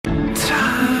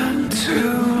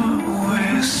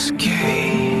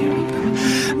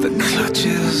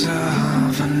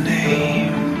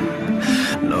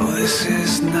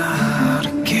This is not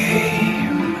a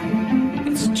game,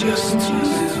 it's just to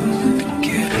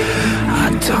begin.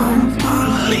 I don't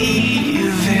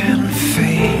believe in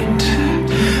fate,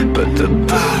 but the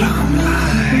bottom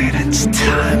line, it's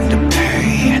time to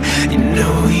pay. You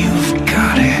know you've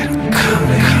got it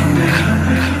coming.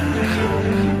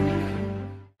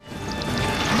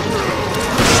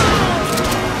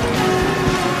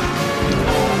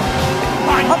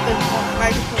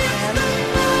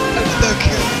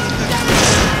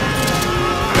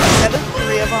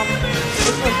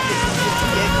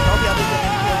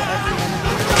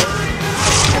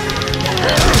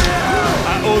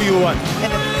 You one.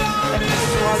 And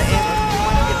it's a lot of ammo. You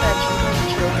want to get that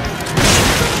true. You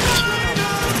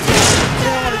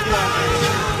don't want to do it.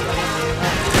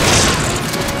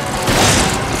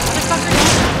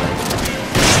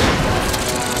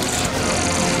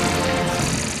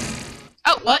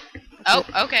 Oh, what? Oh,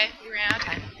 okay. We ran out of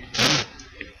time.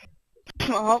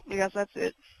 Well, I guess that's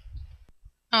it.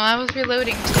 Oh, I was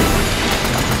reloading too.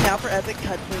 Now for epic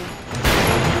cutscene.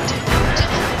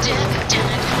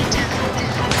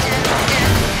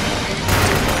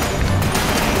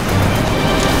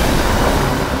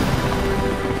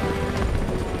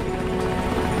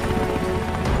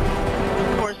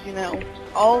 Of course, you know,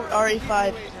 all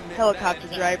RE5 helicopter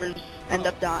drivers end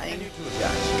up dying.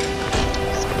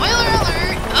 Spoiler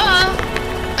alert!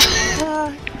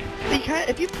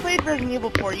 If you've played Resident Evil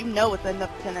 4, you know what's gonna end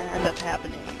up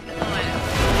happening.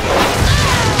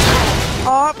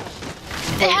 Oh,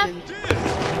 This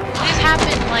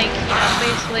happened, like, you know,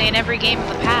 basically in every game of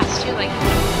the past, too, like,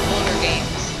 older games.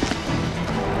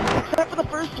 Except for the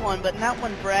first one, but not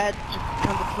when Brad just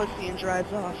becomes a pussy and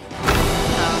drives off.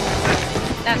 Oh,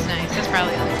 that's nice. That's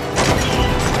probably other.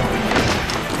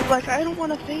 He's like, I don't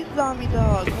want to face zombie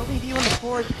dog. I'll leave you in the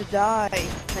forest to die. And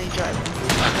then he drives and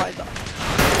flies off.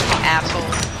 Asshole.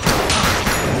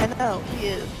 I know, he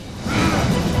is.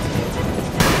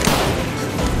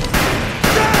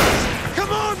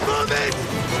 Come on, move it!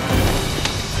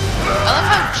 I love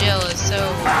how Jill is so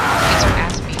gets her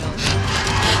ass beat all the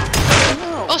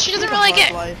time. Well, she doesn't really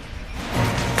get. Well,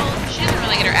 she doesn't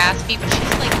really get her ass beat, but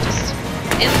she's like just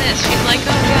in this. She's like,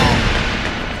 oh god,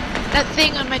 that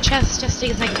thing on my chest just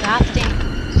is exhausting.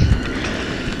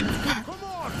 Come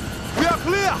on, we are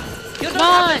clear. You Come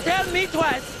on. Have to tell me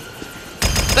twice.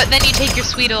 But then you take your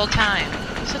sweet old time.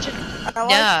 You're such a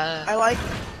I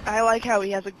like how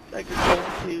he has a gold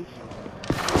tooth.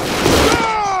 I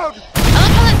love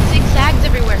how that zigzags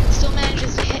everywhere. It still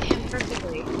manages to hit him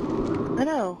perfectly. I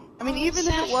know. I mean, even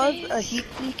if it was a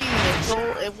heat-seeking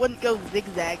missile, it wouldn't go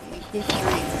zigzagging. It's just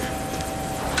straight.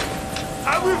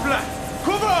 I will fly.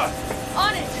 Cover.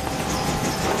 On it.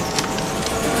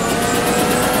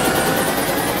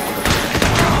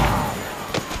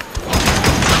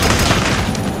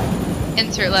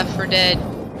 Insert Left 4 Dead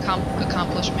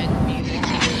accomplishment music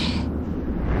here.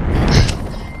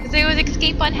 Because they would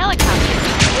escape on helicopters.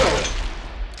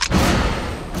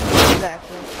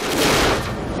 Exactly.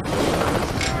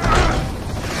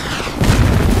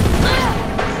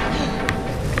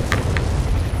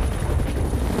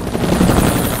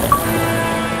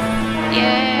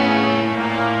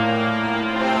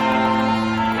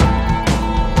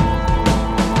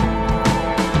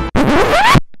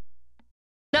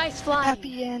 Nice flying.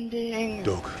 Happy ending.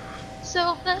 Dog.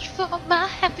 So much for my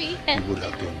happy ending. You would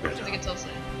have done better. I think it's also.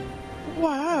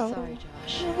 Wow. Sorry,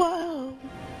 Josh. Wow.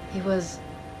 He was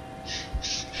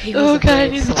Oh god, I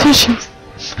need the tissues.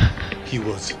 He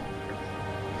was.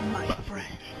 My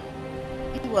friend.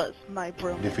 He was my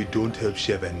bro. And if we don't help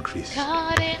Sheva and Chris,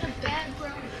 Caught in a bad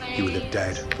romance. he will have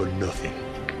died for nothing.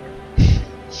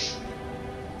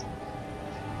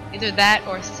 Either that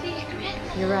or secret.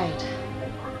 You're right.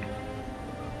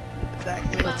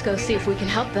 Exactly. Let's go see if we can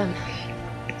help them.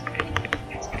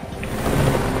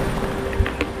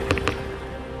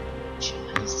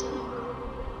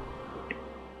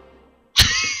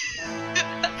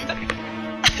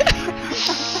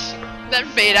 That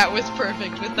fade out was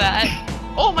perfect with that.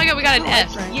 Oh my god, we got an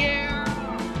F. Right. Yeah.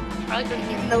 Probably because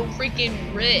we're so freaking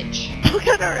rich. Look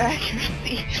at our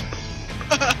accuracy.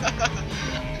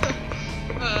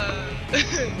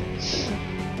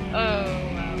 Oh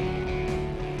wow.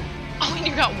 Oh, and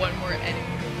you got one more enemy.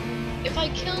 If I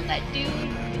killed that dude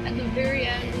at the very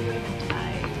end, we would have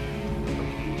died.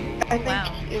 I think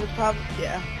Wow. it was probably,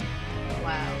 yeah.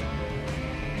 Wow.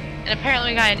 And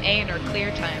apparently we got an A in our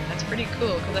clear time. That's pretty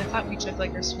cool, because I thought we took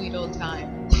like our sweet old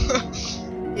time.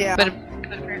 Yeah. But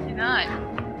apparently not.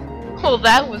 Well,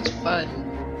 that was fun.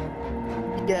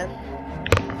 Yes.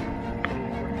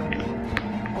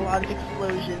 A lot of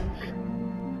explosions.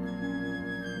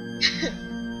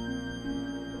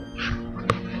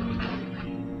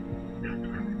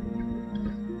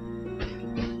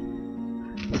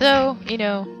 So, you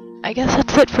know, I guess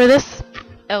that's it for this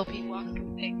LP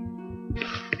walkthrough thing.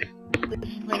 This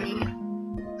thingy.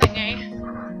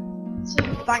 So,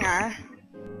 Banger.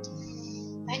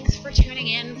 thanks for tuning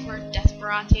in for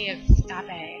Desperati Escape.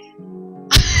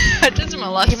 I just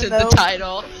molested the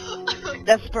title.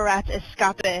 Desperat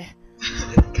Escape.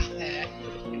 Escape.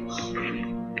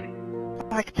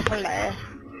 Actually.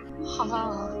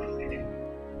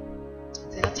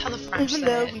 See, that's how the French Even say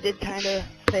though it. we did kind of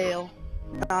fail.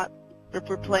 Not if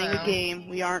we're playing a Well. game,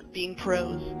 we aren't being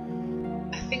pros.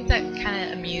 I think that kind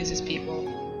of amuses people.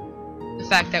 The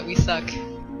fact that we suck.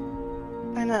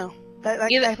 I know.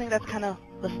 I think that's kind of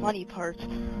the funny part.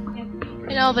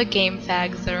 And all the game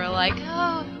fags that are like,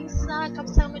 oh, you suck, I'm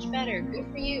so much better. Good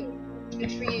for you.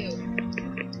 Good for you.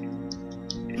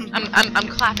 I'm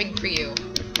clapping for you.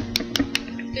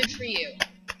 Good for you.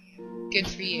 Good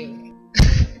for you.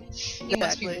 You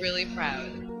must be really proud.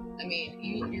 I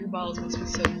mean, your balls must be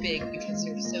so big because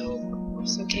you're so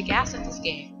kick-ass at this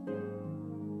game.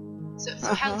 So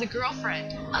how's the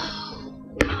girlfriend?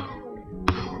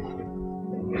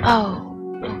 Oh,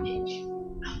 bitch.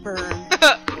 Burn.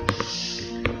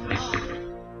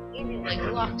 You're like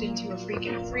locked into a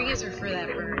freaking freezer for that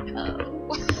burn.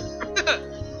 Oh.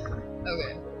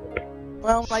 Okay.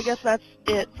 Well, I guess that's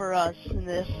it for us in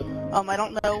this. I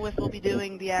don't know if we'll be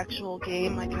doing the actual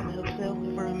game. I kind of hope so. If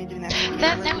we're going to be doing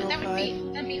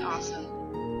That'd be awesome.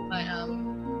 But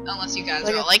unless you guys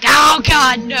are all like, oh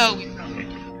god, no, we probably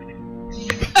don't.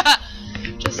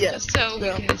 just so we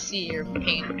can see your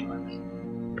pain and torment.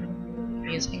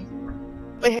 Amazing.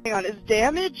 Wait, hang on. Is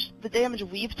damage the damage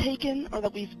we've taken or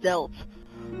that we've dealt?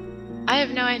 I have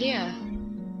no idea.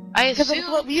 I Because assume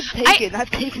of what we've taken, I've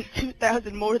taken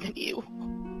 2,000 more than you.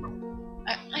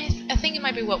 I think it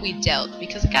might be what we dealt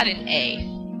because I got an A.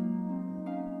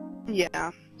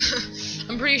 Yeah.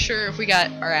 I'm pretty sure if we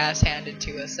got our ass handed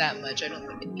to us that much, I don't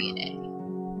think it'd be an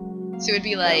A. So it'd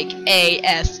be like A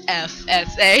S F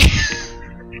S A.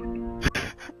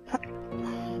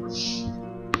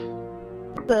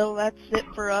 So that's it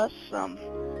for us.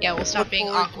 Yeah, we'll stop being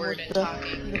forward awkward to and the-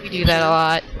 talking. We do that a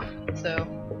lot. So.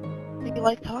 We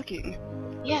like talking.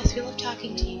 Yes, we love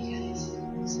talking to you guys.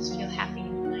 Makes us feel happy.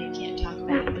 No, you can't talk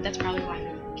back, but that's probably why we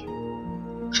like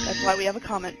it. That's why we have a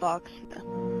comment box.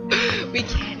 We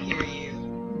can't hear you.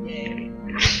 Yay.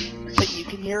 But you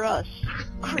can hear us.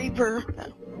 Creeper. Do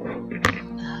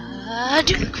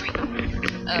the creep.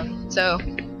 So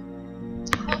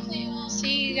hopefully we'll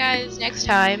see you guys next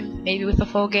time. Maybe with a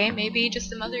full game, maybe just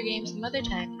some other games some other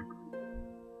time.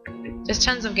 There's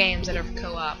tons of games that are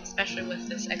co-op, especially with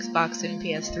this Xbox and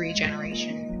PS3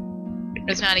 generation.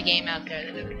 There's not a game out there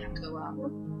that doesn't have co-op.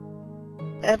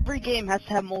 Every game has to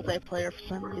have multiplayer for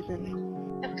some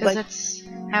reason. Because Like, that's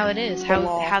how it is, the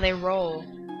law. how they roll.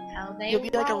 How they You'll be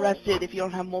like roll. arrested if you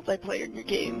don't have multiplayer in your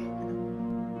game.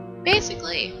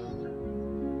 Basically.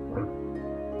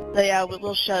 So yeah,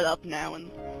 we'll shut up now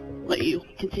and let you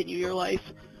continue your life.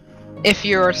 If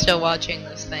you're still watching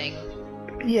this thing.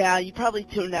 Yeah, you probably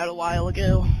tuned out a while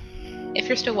ago. If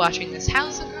you're still watching this,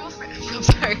 how's the girlfriend? I'm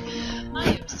sorry.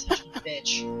 I am such a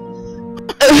bitch.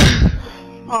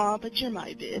 Aw, but you're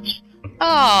my bitch.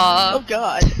 Aww. Oh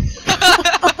god.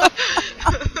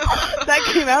 That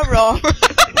came out wrong.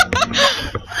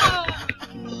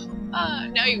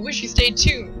 Now you wish you stayed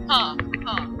tuned.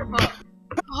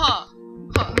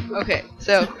 Okay,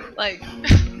 so, like,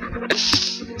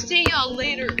 see y'all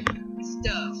later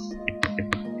stuff.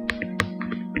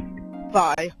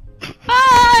 Bye.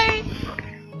 Bye!